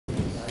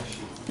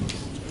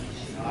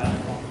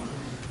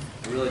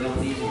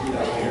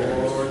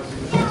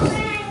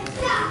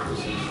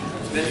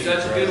It's been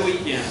such a good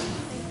weekend.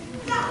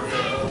 Got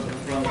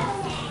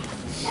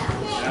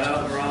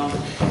up around,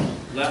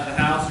 left the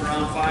house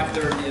around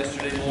 5:30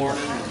 yesterday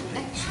morning.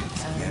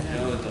 You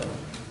know, the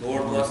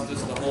Lord blessed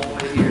us the whole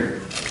way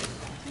here.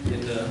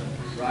 Getting to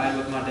ride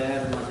with my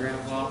dad and my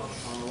grandpa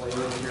on the way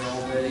over here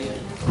all day.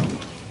 And,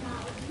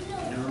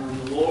 you know,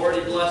 the Lord,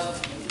 He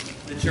blessed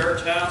the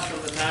church house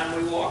from the time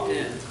we walked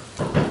in.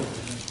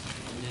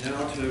 You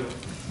know, to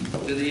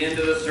the end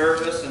of the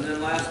service, and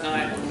then last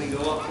night when we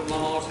go up to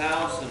Mama's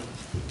house, and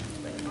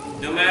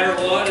no matter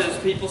what, as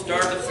people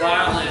start to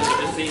file in, it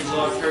just seems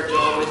like church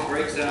always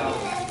breaks out.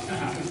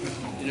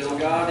 You know,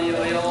 God, He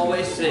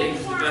always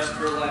saves the best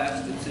for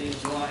last, it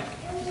seems like.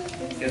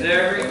 Because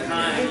every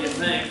time you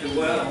think,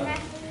 well,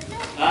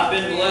 I've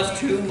been blessed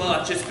too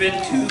much, it's been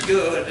too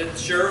good, and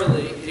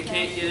surely it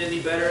can't get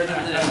any better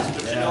than this.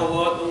 But you know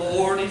what? The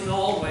Lord, He's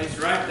always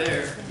right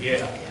there.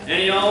 Yeah.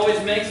 And He always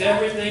makes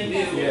everything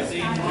new, it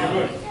seems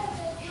like.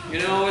 You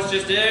know, it's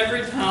just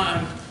every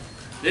time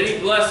that He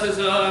blesses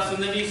us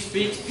and then He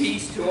speaks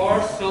peace to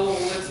our soul,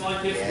 it's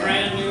like it's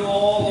brand new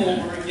all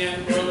over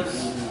again, brothers.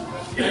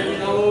 And you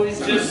know, He's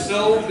just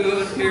so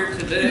good here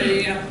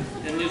today.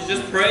 And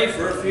just pray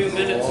for a few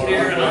minutes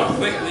here, and I'll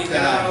quickly get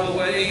out of the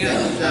way.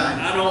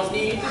 I don't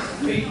need to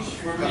preach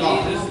for me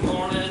this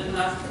morning.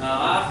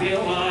 I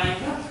feel like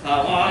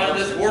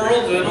this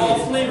world's an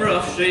awfully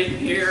rough shape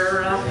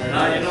here.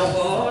 You know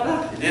what?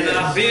 And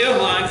I feel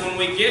like when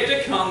we get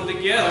to come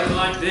together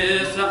like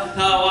this,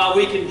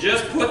 we can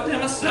just put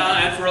them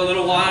aside for a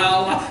little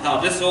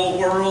while. This old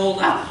world,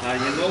 you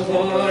know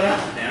what?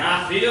 And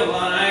I feel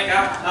like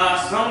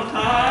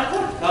sometimes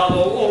the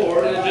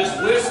Lord just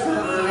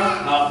whispers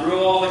through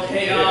all the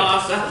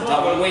chaos.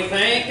 When we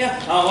think,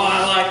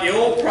 like the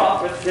old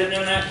prophet sitting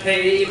in that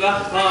cave.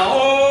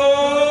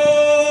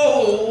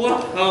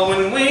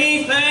 When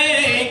we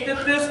think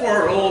that this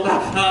world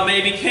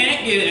maybe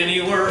can't get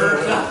any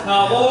worse,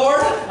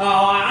 Lord,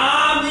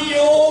 I'm the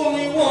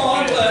only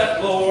one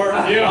left, Lord.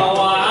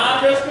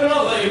 I'm just going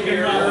to lay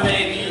here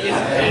maybe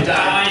and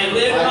die and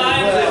live my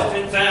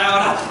existence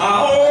out.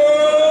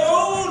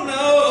 Oh,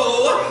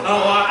 no. I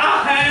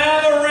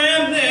have a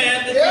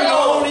remnant that you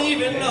don't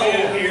even know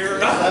here.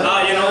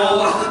 You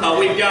know,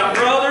 we've got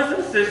brothers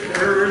and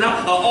sisters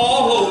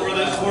all over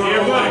this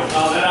world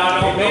that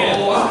I don't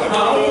know.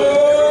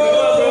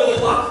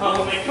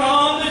 When they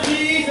come to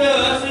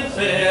Jesus and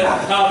said,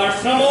 there's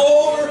some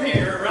over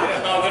here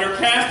that are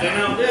casting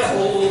out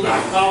devils.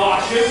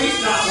 Should we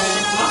stop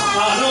them?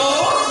 No.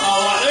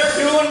 They're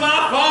doing my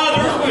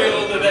Father's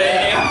will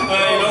today.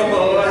 You know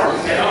what?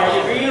 And are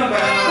you being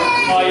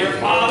about your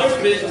Father's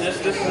business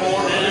this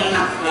morning?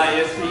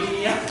 You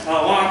see,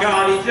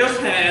 God, He just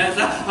has.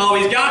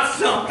 He's got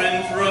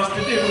something for us to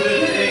do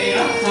today.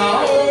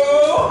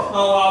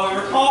 While we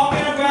were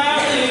talking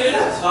about it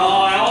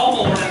all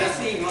morning, it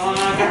seemed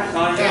like,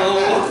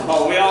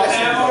 we all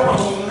have our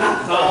own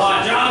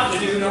jobs to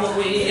do, don't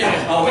we? We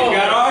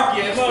got our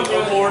gifts that the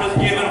Lord has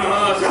given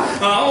us.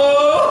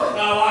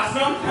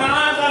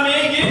 Sometimes I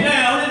may get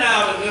down and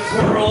out of this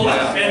world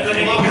and think,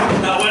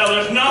 well,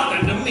 there's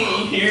nothing to me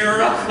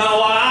here.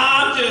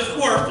 I'm just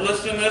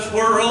worthless in this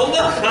world.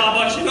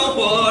 But you know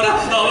what?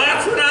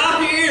 That's when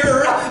I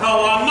hear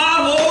my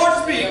Lord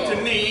speak to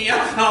me.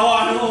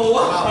 I know,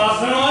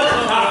 son,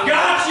 I've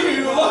got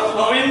you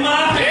in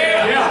my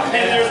hand,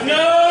 and there's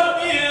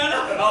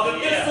nothing that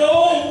this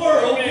old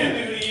world can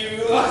do to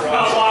you.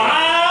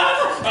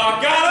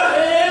 I've got a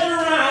hedge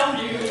around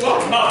you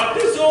that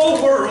this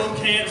old world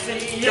can't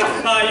see.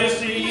 You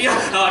see,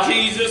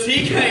 Jesus,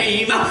 He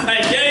came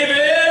and gave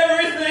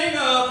everything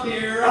up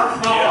here.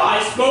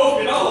 I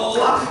spoke it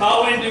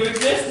all into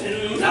existence.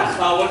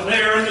 Was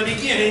there in the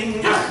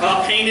beginning.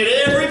 Painted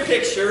every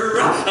picture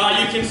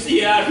you can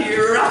see out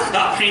here.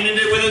 Painted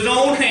it with His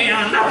own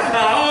hand.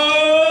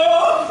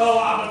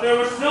 But there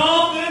was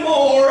something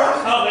more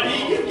that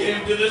He could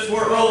give to this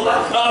world.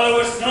 There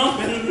was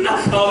something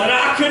that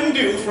I couldn't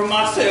do for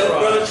myself,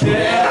 Brother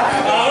Chad.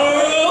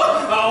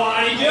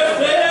 He just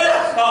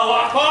said,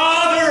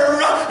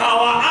 Father,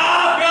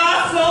 I've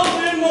got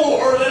something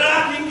more that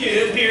I can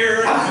give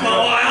here.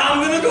 I'm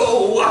going to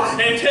go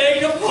and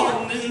take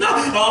upon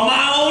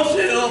my own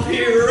self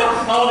here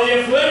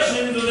the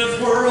afflictions of this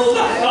world,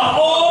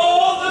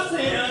 all the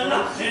sin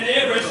and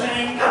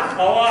everything.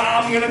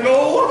 I'm going to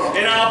go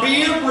and I'll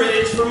be a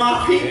bridge for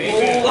my people.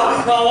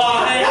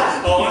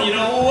 You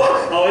know,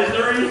 is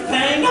there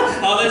anything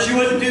that you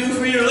wouldn't do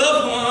for your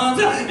loved ones?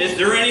 Is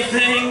there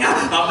anything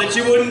that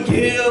you wouldn't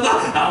give?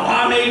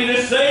 Maybe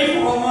to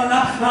save one.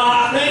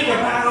 I think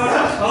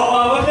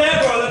about what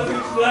that brother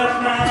preached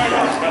last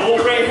night.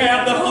 Old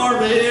Rahab the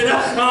harlot.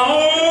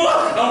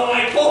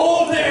 I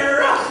told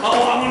her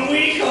when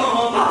we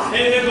come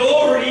in the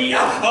glory,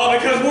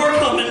 because we're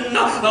coming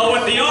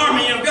with the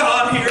army of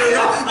God here.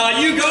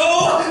 You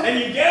go and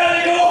you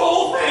gather your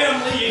whole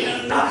family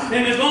in,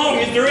 and as long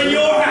as they're in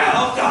your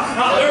house,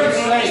 they're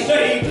going to be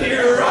saved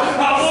here.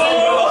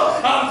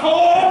 I'm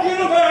talking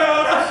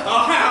about a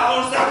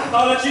house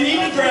that you need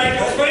to drag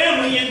your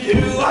family into.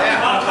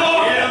 I'm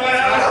talking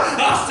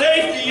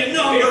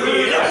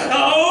conquered.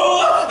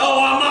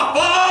 Oh, my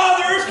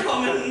Father's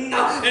coming,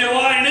 and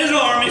why, and his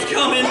army's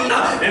coming,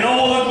 and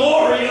all the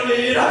glory of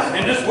it,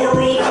 and this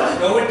world,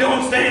 it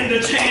don't stand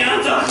a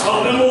chance.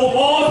 Them old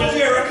walls of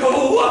Jericho,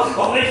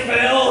 they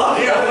fell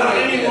without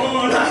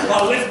anyone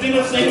lifting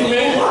a single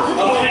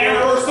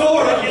hair or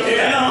sword against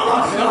them.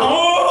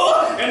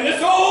 And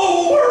this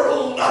old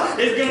world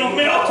is gonna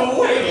melt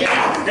away,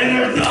 and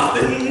there's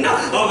nothing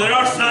that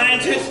our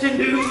scientists can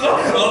do.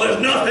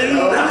 There's nothing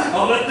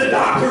that the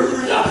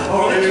doctors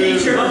or the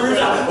teachers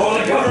or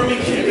the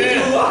government can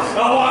do.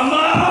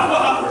 My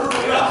Father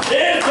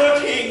is the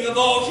King of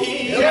all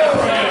kings.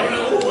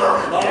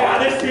 Why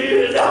this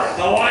is,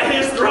 why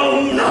his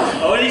throne,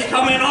 and he's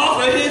coming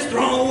off of his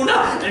throne,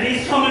 and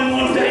he's coming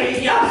one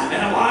day,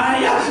 and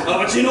why,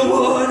 but you know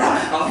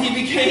what, he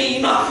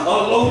became a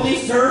lowly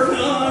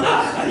servant,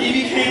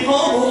 he became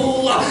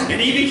humble, and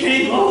he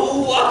became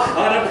low,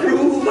 to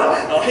prove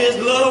his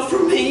love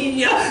for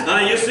me.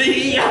 You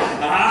see,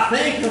 I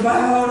think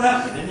about,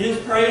 and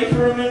just pray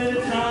for a minute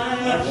at a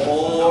time,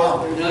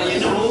 or, you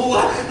know,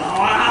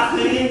 I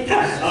think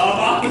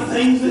about the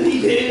things that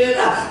he did,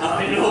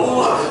 you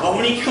know,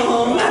 when he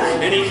come,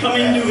 and he come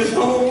into his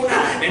own,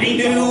 and he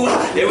knew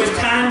it was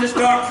time to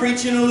start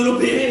preaching a little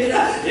bit.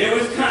 It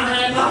was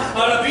time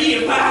to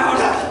be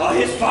about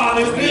his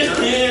Father's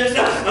business.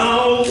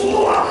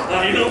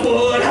 You know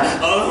what?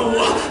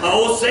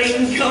 Old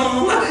Satan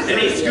come, and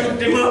he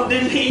scooped him up,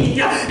 didn't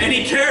he? And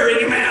he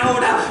carried him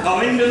out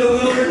into the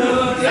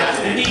wilderness,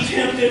 and he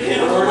tempted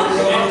him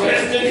and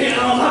tested him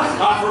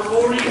for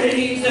 40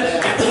 days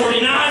and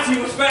 40 nights. He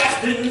was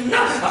fasting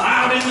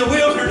out in the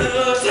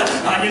wilderness,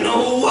 you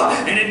know,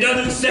 and it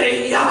doesn't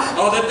say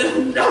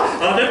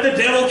that the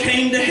devil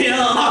came to him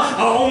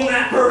on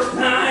that first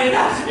night.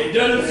 It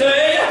doesn't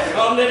say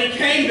that he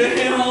came to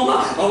him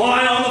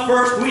why on the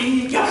first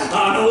week.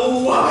 I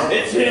know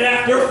it said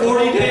after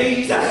 40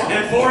 days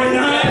and 40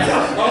 nights,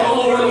 the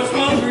Lord was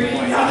hungry,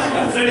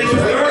 and said he was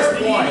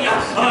thirsty,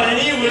 and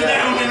he was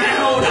down and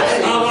out.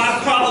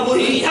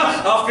 Probably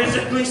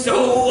physically so.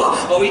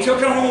 He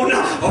took on a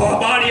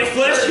body of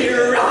flesh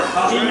here.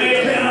 He may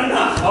have been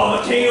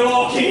the King of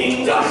all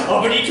kings,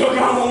 but he took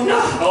on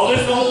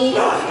this old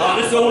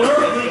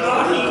earthly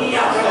body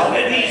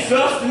that needs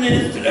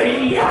sustenance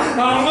today.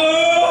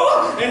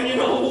 And you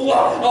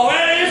know,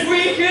 at his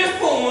weakest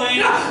point,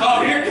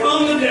 here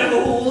comes the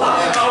devil.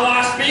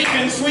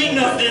 Speaking sweet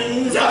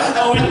nothings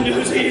into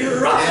his ear.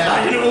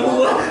 You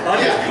know,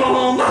 just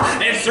come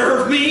and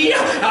serve me.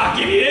 I'll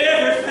give you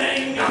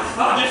everything.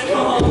 Just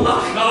come.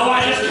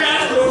 I just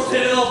cast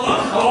yourself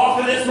off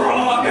of this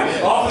rock,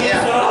 off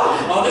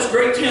of this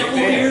great temple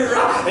here.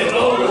 And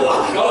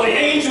the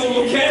angel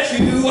will catch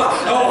you. I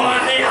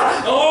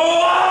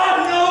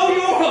know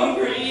you're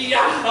hungry. I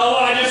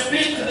just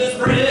speak to this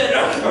bread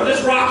or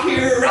this rock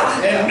here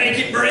and make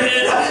it bread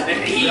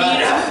and eat.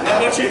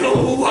 But you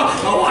know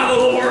why the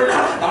Lord,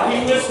 he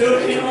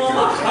withstood him.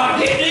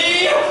 Get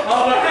thee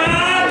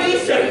behind me,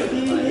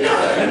 Satan.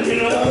 And you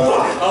know,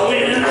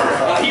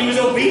 when he was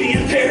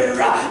obedient there,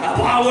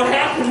 what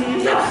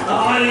happened? The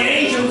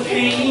angels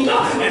came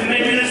and they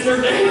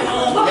ministered to him.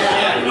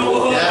 You know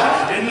what?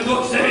 And the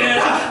book said,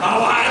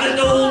 why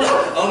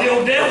the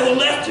old devil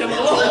left him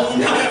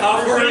alone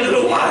for a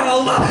little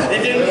while.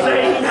 It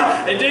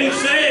didn't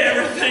say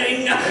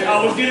everything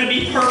was going to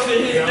be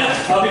perfect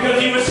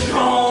because he was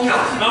strong.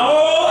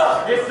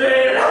 No, it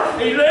said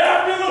he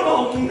left him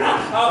alone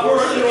for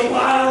a little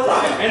while,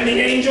 and the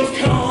angels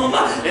come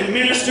and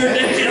ministered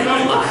to him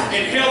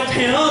and helped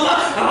him.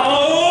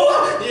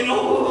 You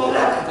know,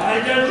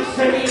 I just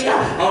say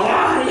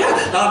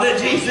that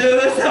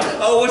Jesus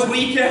was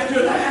weak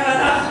after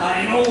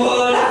that. You know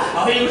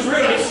what? He was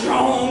really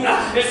strong.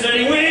 It said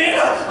he went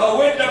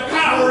with the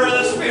power of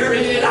the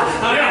Spirit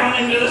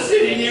down into the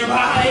city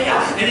nearby,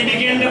 and he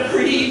began to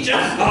preach,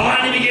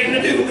 and he began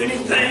to do many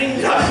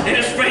things, and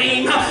his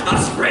fame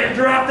spread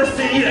throughout the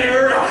city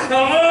there.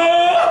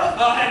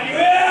 Have you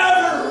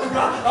ever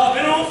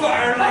been on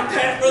fire like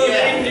that, Brother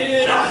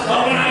David?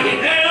 When I get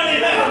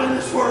down in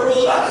this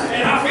world,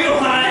 and I feel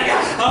like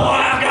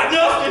I've got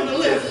nothing to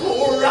live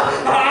for,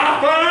 I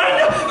find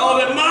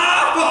that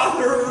my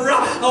Father,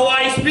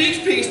 he speaks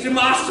peace to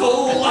my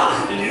soul.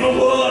 And you know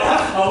what?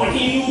 When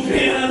he moves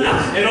in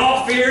and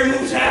all fear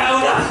moves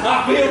out,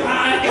 I feel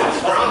like the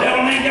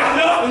devil ain't got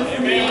nothing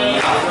for me.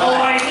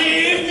 He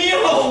leaves me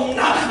alone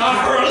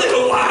for a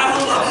little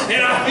while,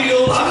 and I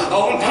feel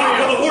on top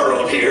of the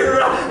world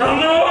here.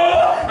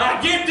 I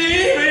get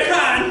thee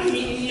behind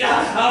me.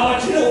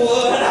 But you know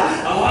what?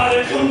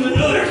 There comes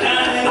another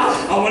time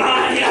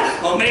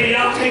when maybe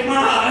I'll take my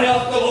eye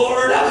off the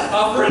Lord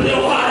for a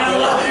little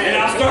while, and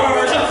I'll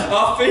start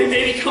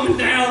maybe coming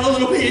down a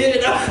little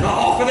bit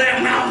off of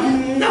that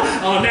mountain,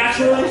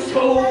 naturally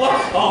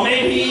so.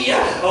 Maybe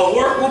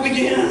work will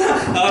begin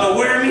to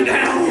wear me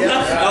down.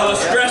 The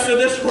stress of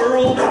this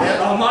world.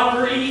 My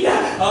three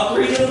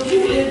little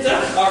kids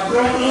are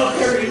growing up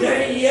every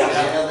day.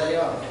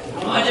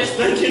 I'm just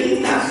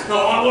thinking, what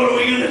are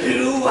we going to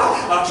do?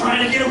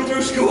 trying to get them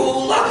through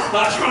school,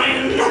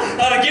 trying to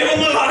give them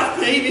the life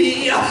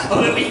maybe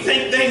that we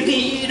think they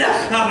need.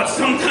 But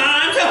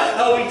sometimes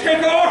we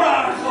take our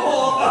eyes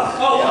off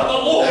what the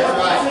Lord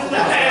wants us to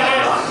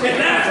have. And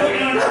that's when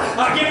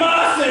I give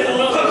myself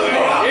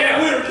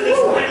we're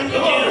just playing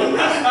again.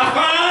 I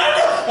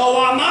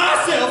find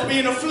myself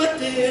being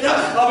afflicted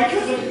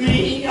because of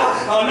me,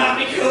 not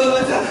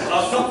because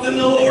of something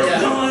the Lord's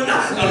done,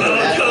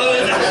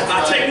 because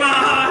I take my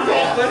eyes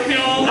off of Him.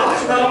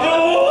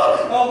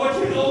 But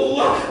you know,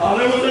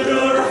 there was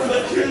another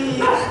affliction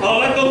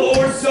that the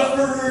Lord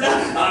suffered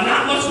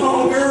not much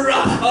longer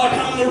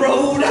down the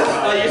road.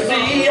 You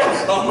see,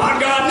 my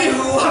God knew,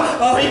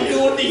 He knew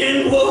what the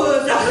end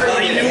was.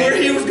 He knew where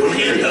He was going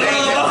to end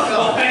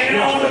up, hanging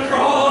on the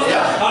cross,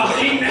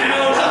 bleeding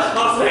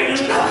out, saying,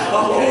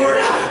 Lord,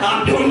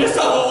 I'm doing this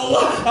all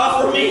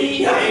for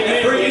me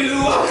and for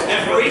you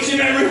and for each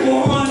and every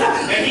one.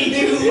 And He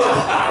knew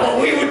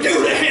what we would do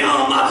to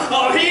Him.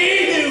 He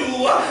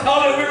knew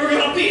that we were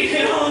going to beat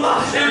Him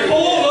and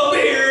pull the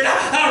beard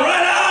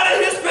right out of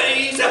His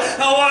face.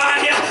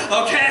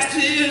 I cast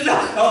His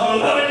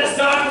beloved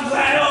disciples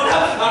out.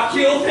 I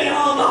killed Him.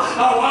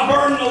 I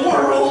burned the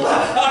world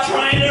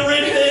trying to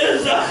rid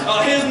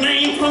His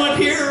name from up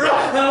here.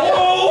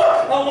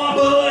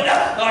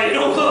 But you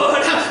know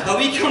what?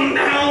 He come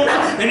down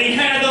and He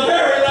had the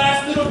very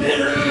last little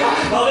dinner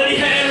that He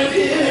had with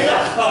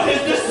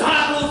His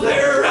disciples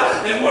there.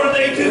 And what did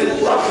they do?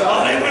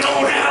 They went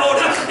on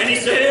out and He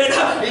said,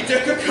 He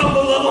took a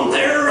couple of them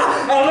there.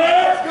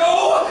 Let's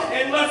go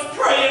and let's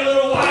pray a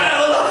little while.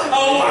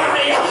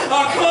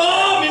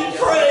 Come and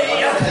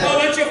pray.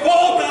 Let you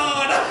fall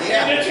not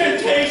into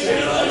temptation.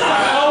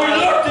 We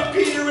looked at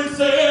Peter and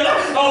said,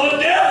 the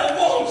devil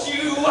wants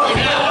you.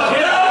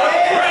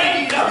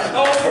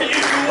 For you,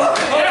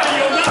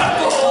 you'll not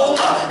fall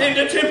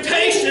into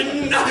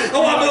temptation.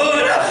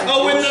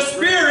 But when the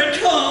Spirit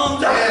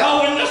comes,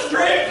 when the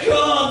strength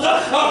comes,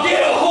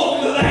 get a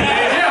hold of that,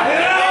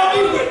 and I'll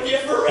be with you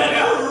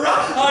forever.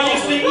 You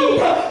see, they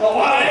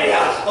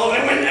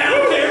went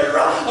down there.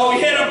 He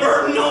had a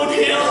burden on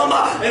him.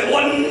 It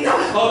wasn't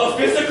the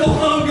physical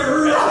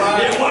hunger.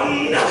 It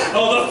wasn't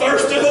the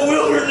thirst of the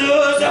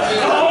wilderness.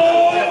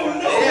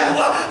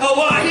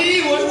 Why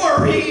he was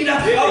worried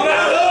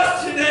about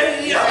us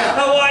today.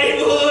 Why it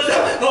was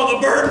the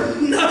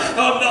burden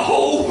of the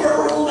whole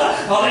world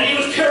that He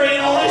was carrying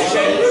on His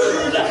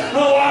shoulders.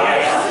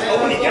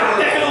 When He got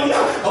down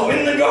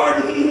in the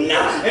garden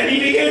and He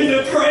began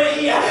to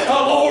pray,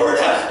 Lord,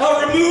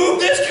 remove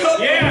this cup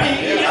from me.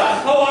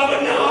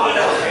 But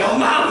not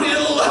my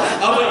will,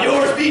 but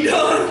yours be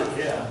done.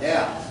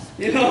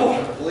 You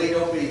know,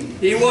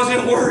 He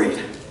wasn't worried.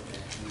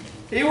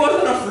 He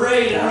wasn't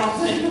afraid, I don't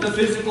think, of the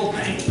physical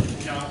pain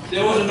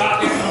that was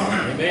about to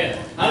come. Amen.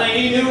 I think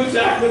He knew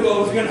exactly what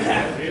was going to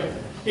happen.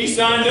 He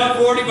signed up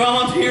for it. He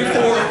volunteered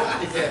for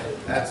it.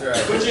 That's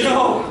right. But you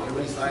know,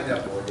 He signed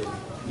up for it.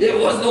 It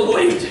was the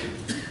weight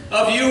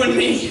of you and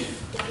me.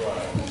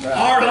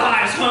 Our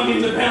lives hung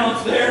in the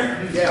balance there.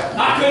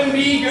 I couldn't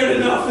be good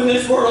enough in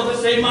this world to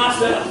save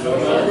myself.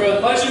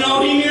 But you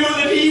know, He knew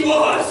that He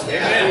was.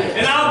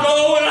 And I'll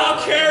go and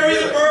I'll carry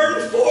the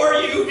burden for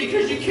you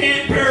because you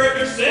can't bear it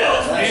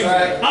yourself.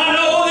 I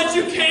know that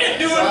you can't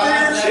do it for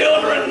your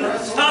children,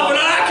 but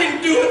I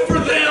can do it for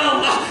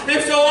them.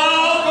 And so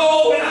I'll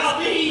go and I'll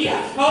be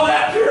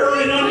that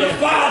pure and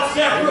undefiled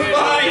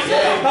sacrifice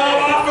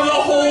for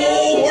the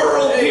whole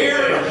world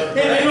here.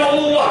 And you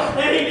know,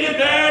 and He did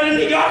that, and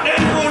He got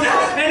down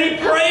and He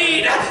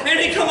prayed and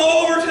He come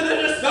over to the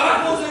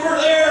disciples that were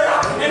there,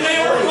 and they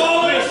were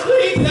falling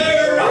asleep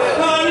there.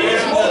 And He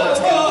woke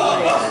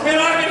up, and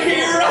I could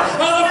hear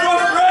the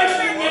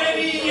frustration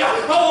maybe. I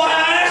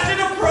asked you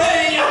to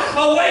pray.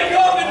 Wake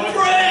up and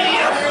pray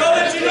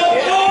that you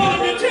don't fall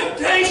into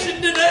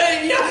temptation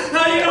today.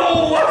 You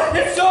know,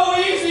 it's so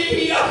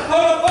easy to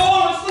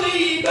fall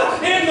asleep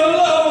in the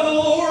love of the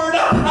Lord.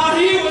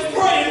 He was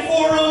praying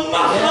for them.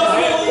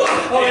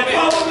 They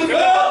probably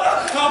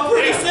felt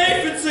pretty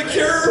safe and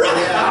secure.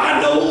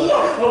 I know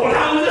when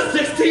I was a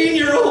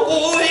 16-year-old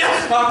boy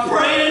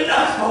praying when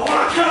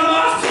I come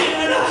my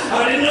sin,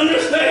 I didn't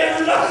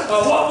understand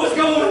what was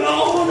going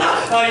on.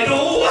 You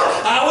know,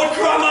 I would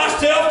cry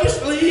myself to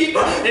sleep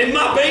in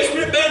my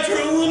basement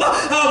bedroom.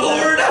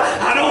 Lord,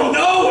 I don't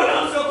know what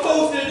I'm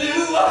supposed to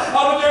do,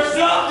 but there's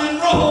something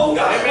wrong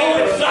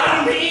inside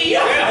of me.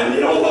 And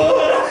you know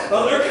what?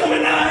 There come a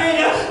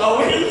night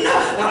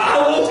when I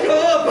woke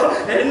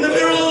up in the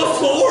middle of the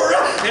floor,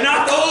 and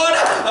I thought,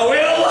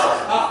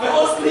 I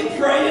fell asleep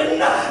praying.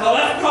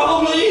 That's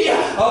probably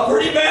a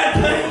pretty bad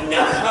thing.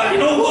 You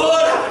know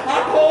what?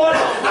 I thought,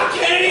 I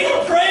can't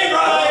even pray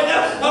right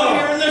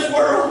here in this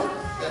world.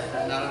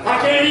 I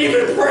can't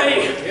even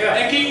pray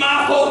and keep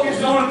my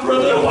focus on it for a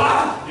little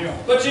while.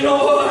 But you know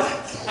what?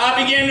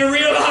 I began to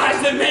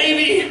realize that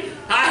maybe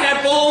I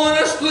had fallen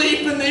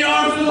asleep in the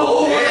arms of the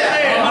Lord.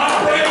 My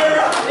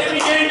prayer, it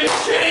began to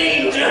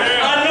change.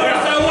 I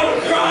noticed I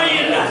wasn't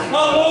crying,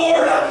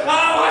 Lord,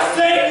 I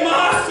saved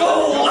my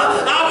soul.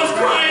 I was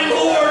crying,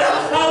 Lord,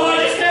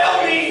 just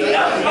help me to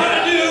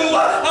do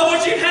what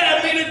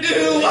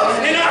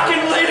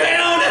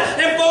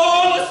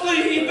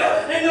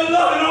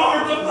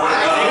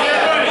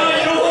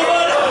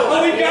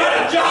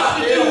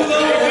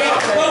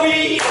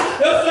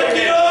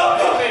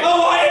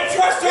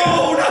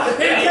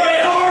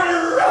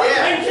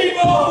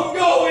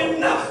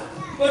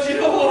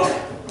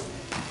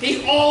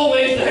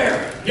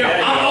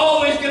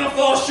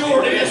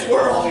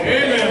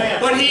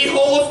He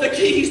holds the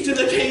keys to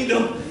the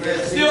kingdom.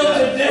 Still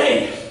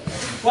today,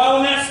 while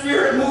when that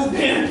Spirit moved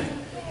in,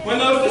 when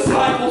those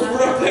disciples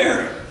were up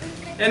there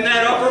in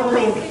that upper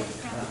room,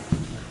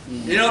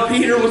 you know,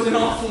 Peter was an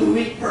awfully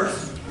weak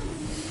person.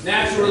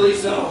 Naturally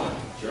so.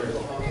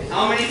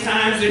 How many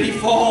times did he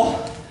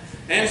fall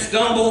and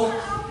stumble?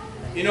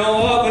 You know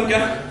what?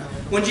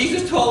 When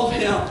Jesus told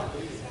him,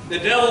 the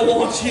devil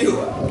wants you,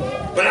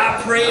 but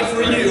I prayed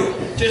for you.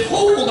 Just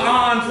hold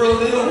on for a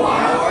little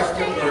while.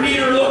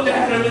 Peter looked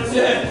at him and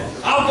said,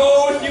 I'll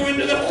go with you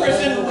into the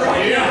prison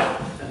right now.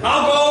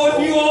 I'll go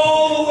with you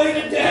all the way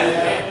to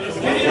death.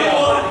 And you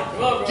know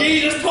what?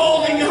 Jesus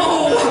told him,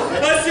 no,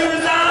 as soon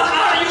as I'm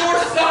out of your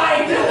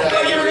sight,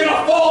 you're going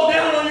to fall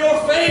down on your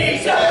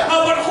face.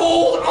 But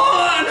hold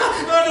on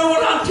to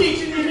what I'm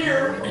teaching you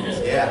here.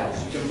 Yeah,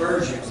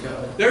 conversion.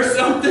 There's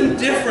something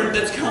different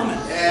that's coming.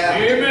 Yeah.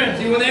 Amen.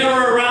 See, when they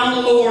were around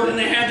the Lord and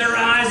they had their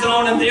eyes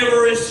on Him, they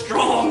were as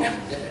strong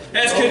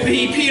as could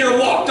be. Peter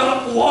walked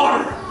up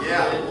water.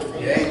 Yeah.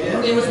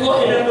 Yeah, he was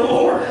looking at the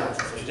Lord.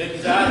 He took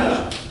his eyes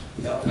up.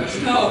 But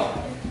you know,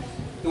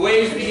 the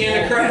waves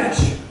began to crash.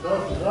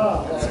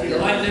 The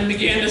lightning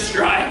began to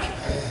strike.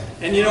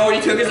 And you know what?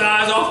 He took his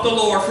eyes off the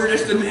Lord for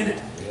just a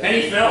minute. And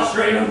he fell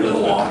straight under the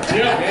water.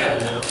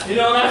 You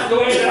know, that's the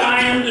way that I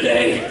am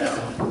today.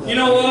 You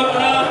know what?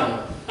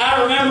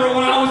 I remember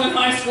when I was in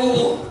high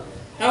school,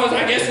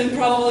 I guess, in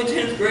probably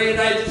 10th grade,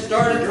 I just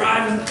started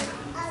driving.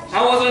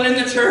 I wasn't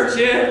in the church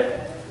yet.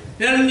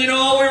 And, you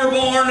know, we were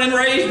born and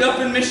raised up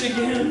in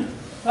Michigan.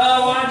 I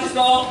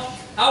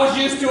was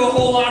used to a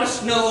whole lot of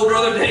snow,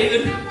 Brother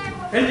David.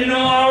 And, you know,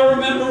 I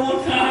remember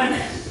one time,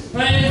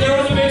 man,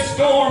 there was a big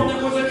storm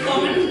that was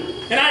a-coming.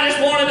 And I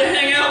just wanted to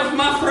hang out with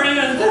my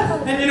friends.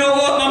 And you know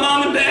what? My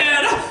mom and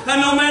dad,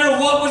 no matter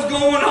what was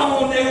going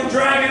on, they were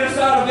dragging us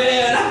out of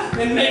bed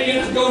and making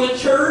us go to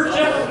church.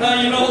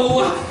 You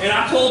know, and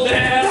I told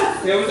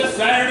Dad, it was a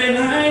Saturday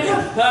night,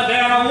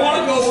 Dad, I want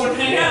to go and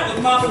hang out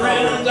with my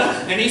friends.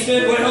 And he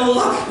said, well,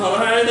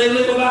 they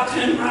live about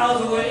 10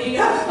 miles away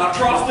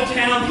across the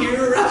town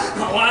here.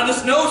 While the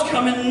snow's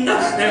coming,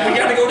 and we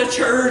got to go to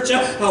church.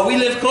 We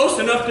live close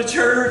enough to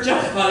church.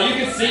 You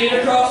can see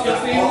it across the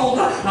field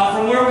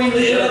from where we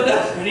live.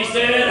 And he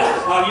said,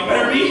 you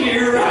better be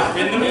here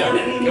in the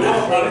morning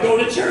to go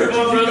to church.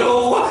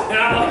 And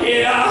I'm like,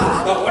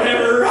 yeah,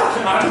 whatever.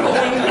 I'm going.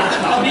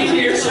 I'll be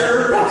here,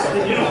 sir.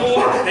 And you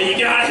know, and you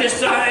get out of his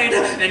side,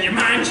 and your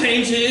mind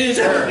changes,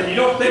 and you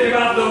don't think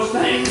about those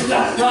things. You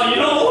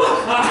know,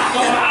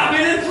 I've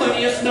been in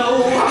plenty of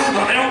snow.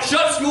 They don't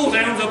shut school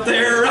downs up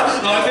there.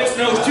 If it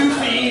snows 2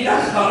 feet,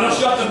 they'll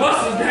shut the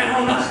buses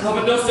down.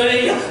 But they'll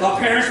say,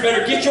 parents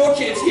better get your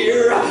kids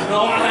here.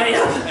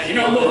 And you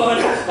know what?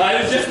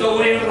 It was just a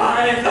way of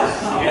life.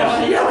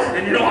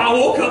 And you know, I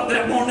woke up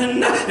that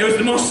morning. It was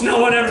the most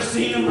snow I'd ever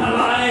seen in my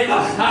life.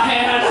 I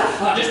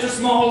had just a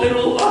small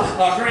little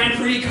Grand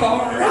Prix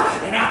car.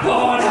 And I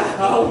thought,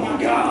 oh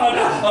my God,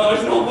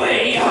 there's no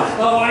way.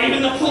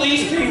 Even the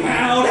police came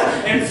out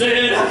and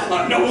said,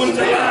 no one's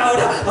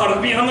allowed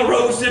to be on the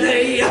roads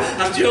today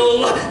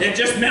until it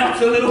just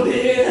melts a little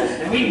bit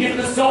and we can get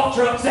the salt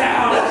trucks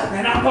out.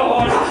 And I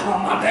thought,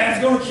 my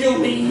dad's going to kill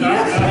me.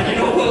 And you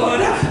know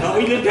what?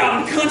 We lived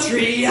out in the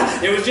country.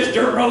 It was just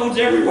dirt roads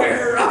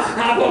everywhere.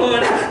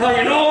 But,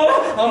 you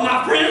know,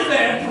 my friend's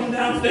dad come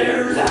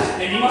downstairs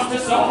and he must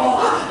have saw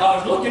I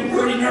was looking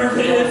pretty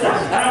nervous.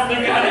 I don't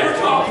think I'd ever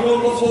talked to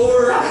him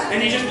before.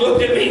 And he just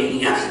looked at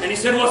me and he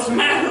said, what's the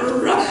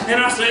matter?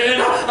 And I said,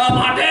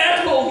 my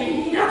dad told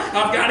me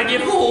I've got to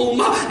get home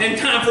in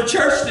time for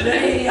church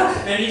today.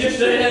 And he just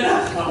said,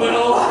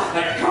 well,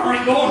 your car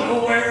ain't going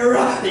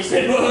nowhere. He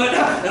said, but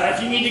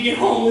if you need to get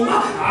home,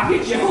 I'll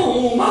get you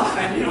home.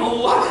 And you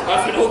know,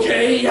 I said,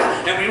 okay.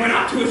 And we went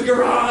out to his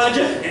garage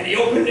and he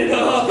opened it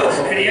up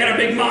and he had a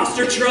big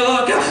monster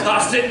truck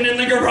sitting in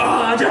the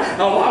garage.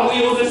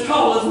 Wheels as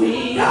tall as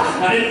me.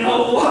 I didn't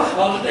know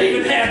that they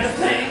even had the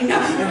thing.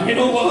 And you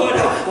know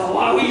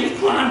what? We just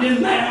climbed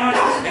in there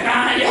and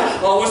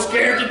I was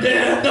scared to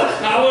death.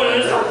 I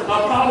was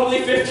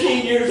probably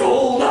 15 years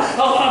old.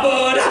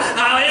 But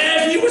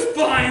as he was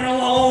flying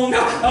along,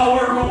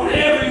 we're going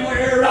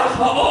everywhere,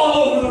 all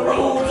over the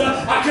roads.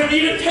 I couldn't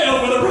even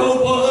tell where the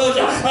road was.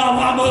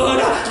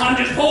 But I'm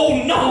just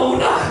holding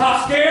on.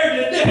 I'm scared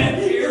to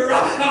death here.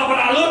 But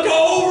I looked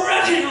over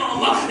at him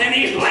and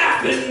he's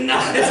laughing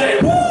and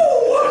said, woo!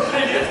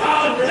 And just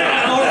hollered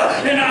down.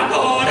 And I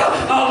thought,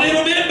 a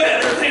little bit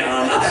better than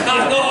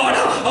I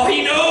thought,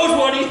 he knows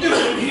what he's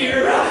doing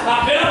here.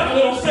 I felt a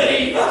little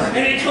safe.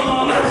 And he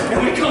come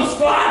and we come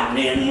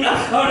sliding in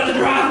to the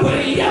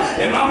driveway.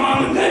 And my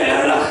mom and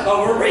dad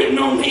were waiting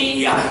on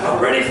me,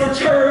 ready for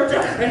church.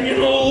 And you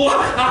know,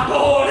 I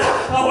thought,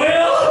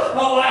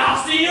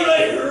 I'll see you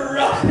later.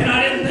 And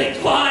I didn't think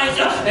twice.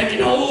 And you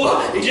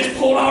know, he just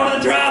pulled out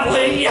of the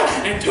driveway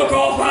and took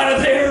off out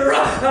of there.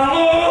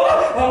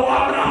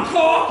 What I'm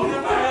talking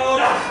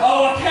about.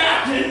 A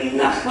captain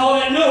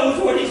that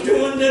knows what he's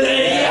doing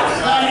today.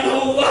 I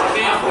know I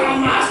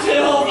found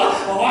myself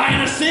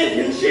in a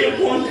sinking ship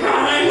one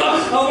time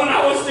when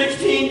I was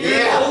 16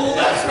 years old.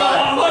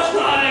 Much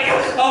like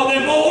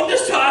them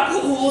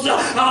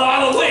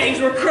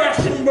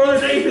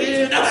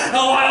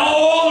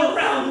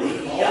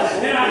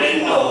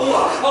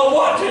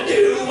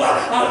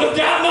I looked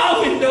out my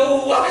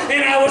window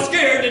and I was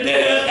scared to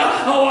death.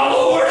 Oh,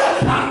 Lord,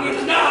 I'm going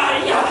to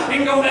die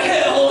and go to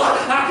hell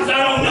because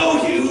I don't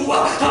know you.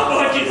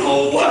 But you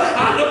know,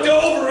 I looked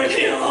over at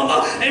him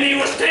and he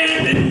was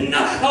standing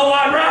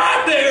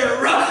right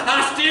there.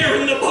 I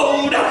steered the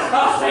boat.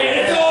 I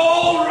said, it's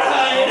all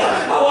right.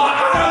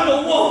 I'm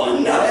the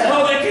one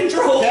that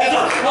controls the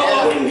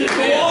winds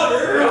and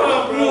water.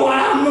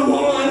 I'm the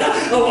one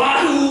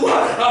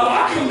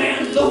I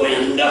command the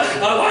wind.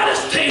 I to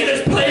stay in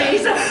this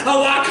place.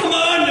 I come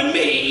unto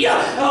me.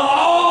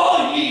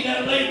 All ye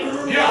that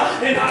labor,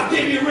 and I'll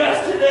give you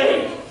rest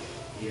today.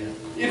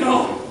 You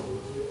know,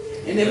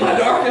 and in my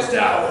darkest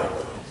hour,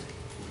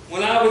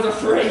 when I was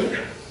afraid,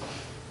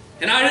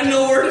 and I didn't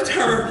know where to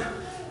turn,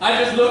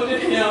 I just looked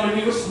at him and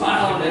he was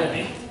smiling at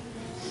me.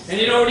 And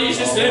you know what he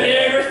just said?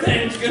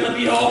 Everything's going to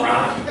be all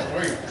right.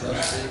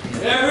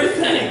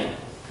 Everything.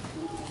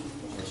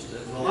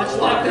 Much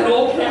like that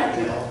old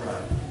captain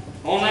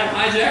on that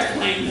hijacked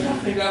plane that I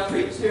think I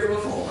preached here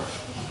before.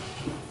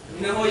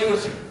 You know,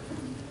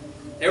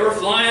 they were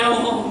flying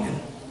along and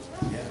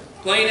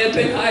plane had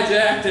been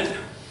hijacked, and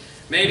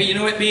maybe, you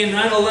know, it being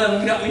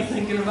 9/11 got me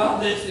thinking about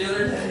this the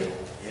other day.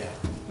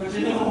 But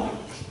you know,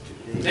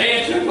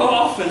 they had took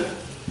off and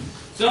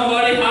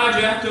somebody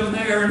hijacked them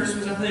there, and this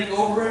was, I think,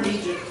 over in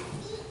Egypt.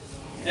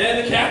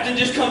 And the captain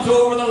just comes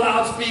over the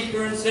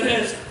loudspeaker and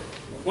says,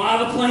 "Why,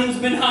 the plane's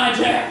been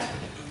hijacked,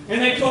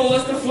 and they told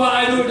us to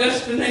fly to a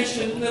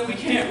destination that we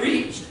can't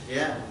reach.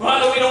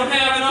 Why, we don't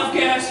have enough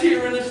gas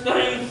here in this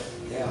thing."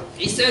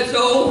 He said,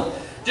 "So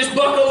just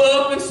buckle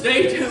up and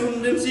stay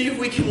tuned and see if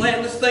we can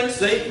land this thing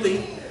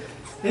safely."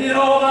 And you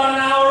know, about an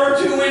hour or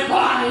two went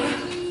by,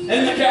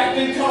 and the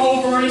captain come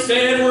over and he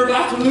said, "We're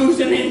about to lose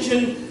an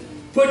engine.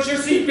 Put your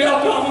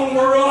seatbelt on.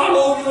 We're all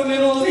over the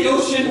middle of the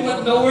ocean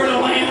with nowhere to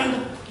land."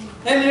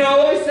 And you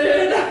know, he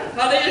said,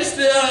 just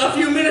a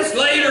few minutes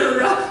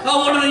later,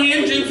 one of the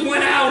engines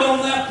went out on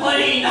that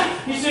plane.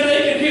 He said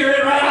they could hear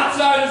it right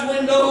outside his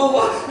window.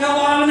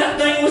 Now, when that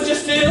thing was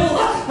just still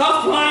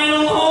flying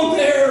along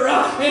there,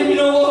 and you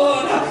know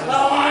what?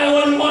 I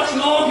wasn't much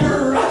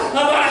longer.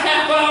 About a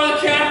half hour,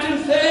 the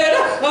captain said,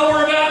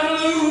 "We're about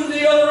to lose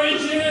the other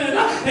engine,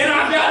 and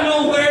I've got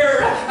nowhere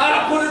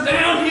to put her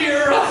down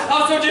here.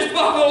 So just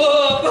buckle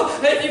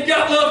up. If you've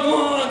got loved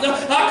ones,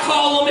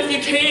 call them if you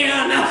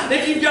can.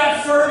 If you've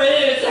got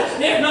service,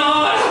 if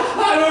not,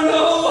 I don't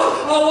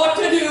know what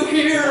to do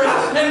here."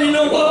 And you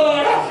know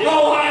what?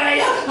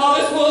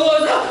 This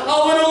was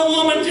an old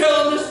woman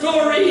telling the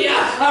story.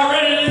 I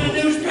read it in the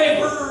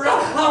newspaper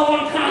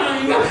one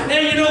time,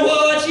 and you know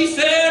what she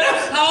said?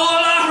 All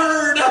I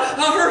heard,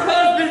 her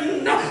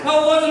husband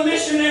was a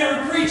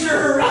missionary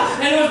preacher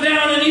and was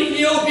down in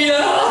Ethiopia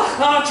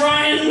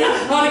trying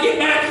to get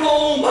back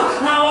home.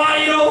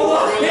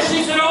 And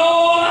she said,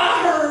 all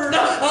I heard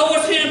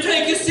was him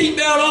take his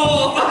seatbelt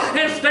off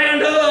and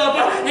stand up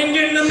and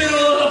get in the middle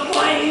of the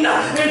plane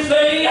and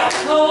say,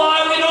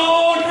 "Why, we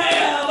don't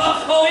have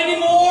any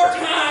more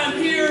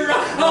time here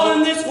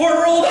in this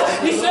world."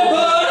 He said,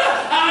 "But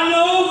I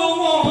know the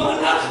one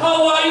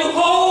why you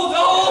hold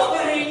all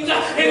things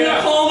in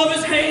the palm of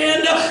his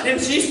hand." And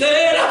she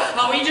said,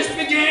 he just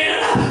began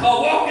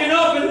walking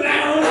up and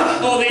down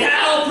the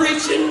aisle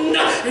preaching.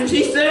 And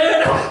she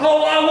said,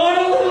 I want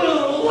a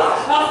little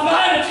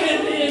flight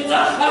attendants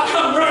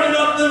come running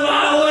up the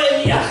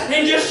highway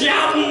and just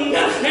shouting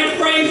and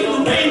praising the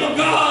name of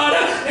God.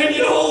 And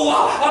you know,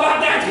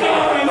 about that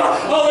time,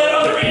 that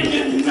other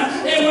engine,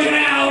 it went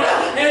out.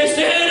 And he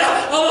said,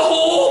 the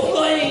whole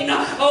plane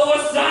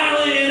was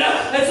silent.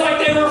 It's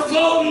like they were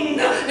floating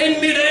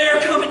in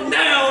midair coming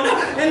down.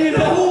 And you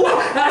know,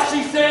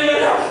 she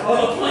said,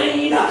 the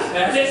plane,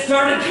 as it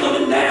started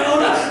coming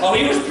down,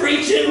 he was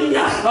preaching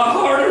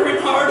harder and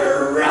harder.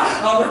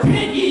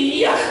 Repent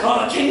ye,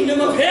 the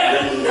kingdom of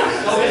heaven is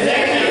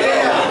at hand.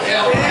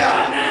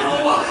 Right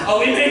now,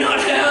 we may not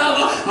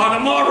have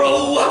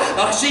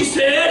tomorrow. She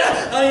said,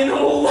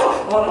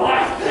 the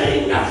last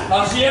thing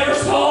she ever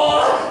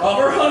saw of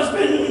her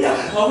husband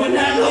when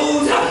that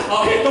nose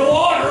hit the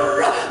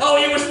water,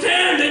 he was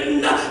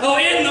standing in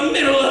the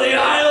middle of the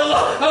aisle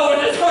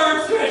with his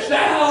arms stretched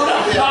out,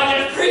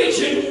 just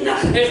preaching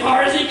as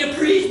hard as he could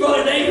preach,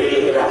 Brother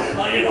David.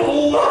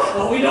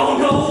 We don't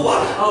know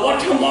what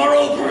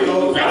tomorrow brings.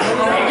 We got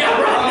right now,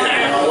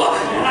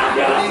 and I've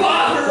got a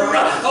Father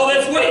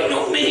that's waiting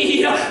on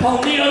me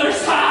on the other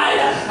side.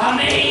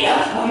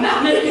 I'm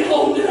not making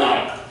home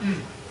tonight.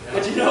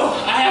 But you know,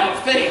 I have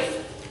a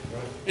faith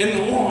in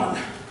the one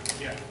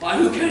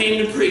who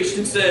came and preached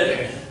and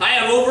said, "I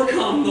have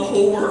overcome the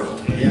whole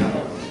world."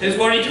 Is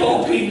what he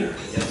told Peter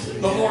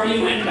before he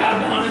went and bowed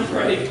down and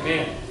prayed.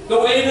 The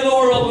weight of the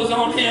world was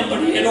on him,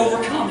 but he had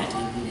overcome it.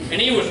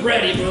 And he was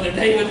ready, Brother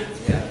David.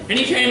 And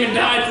he came and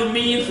died for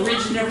me and for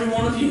each and every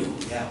one of you.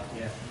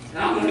 And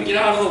I'm going to get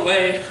out of the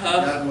way.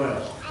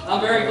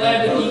 I'm very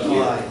glad to be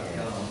here.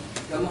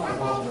 Come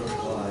on.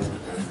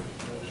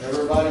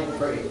 Everybody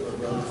pray for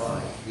Brother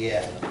Clyde.